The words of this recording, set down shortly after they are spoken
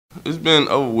It's been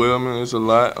overwhelming. It's a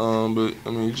lot, but I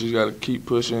mean, you just got to keep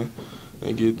pushing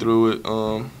and get through it.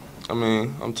 I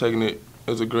mean, I'm taking it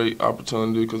as a great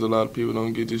opportunity because a lot of people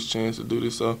don't get this chance to do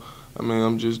this. So, I mean,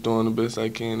 I'm just doing the best I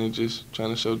can and just trying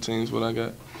to show teams what I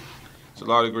got. There's a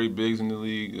lot of great bigs in the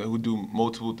league who do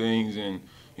multiple things, and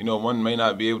one may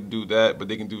not be able to do that, but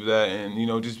they can do that,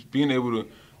 and just being able to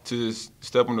just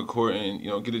step on the court and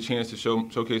get a chance to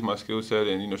showcase my skill set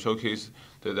and showcase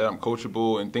that I'm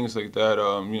coachable and things like that.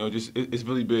 It's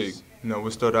really big.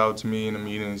 What stood out to me in the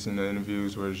meetings and the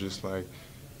interviews was just like,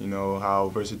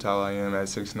 how versatile I am at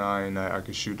 6'9", that I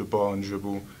could shoot the ball and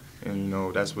dribble,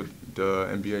 and that's what the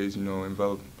NBA is,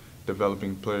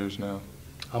 developing players now.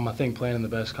 I think playing in the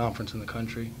best conference in the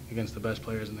country against the best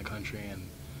players in the country and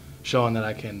showing that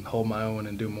I can hold my own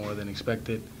and do more than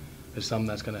expected is something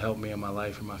that's going to help me in my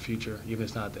life and my future, even if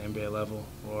it's not at the NBA level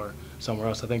or somewhere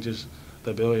else. I think just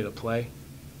the ability to play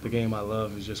the game I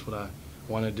love is just what I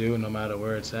want to do no matter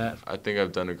where it's at. I think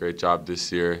I've done a great job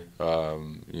this year,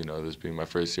 this being my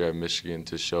first year at Michigan,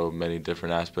 to show many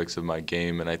different aspects of my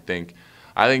game, and I think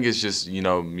it's just,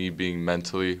 me being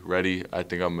mentally ready. I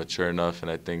think I'm mature enough,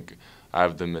 and I think I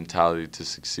have the mentality to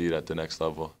succeed at the next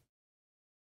level.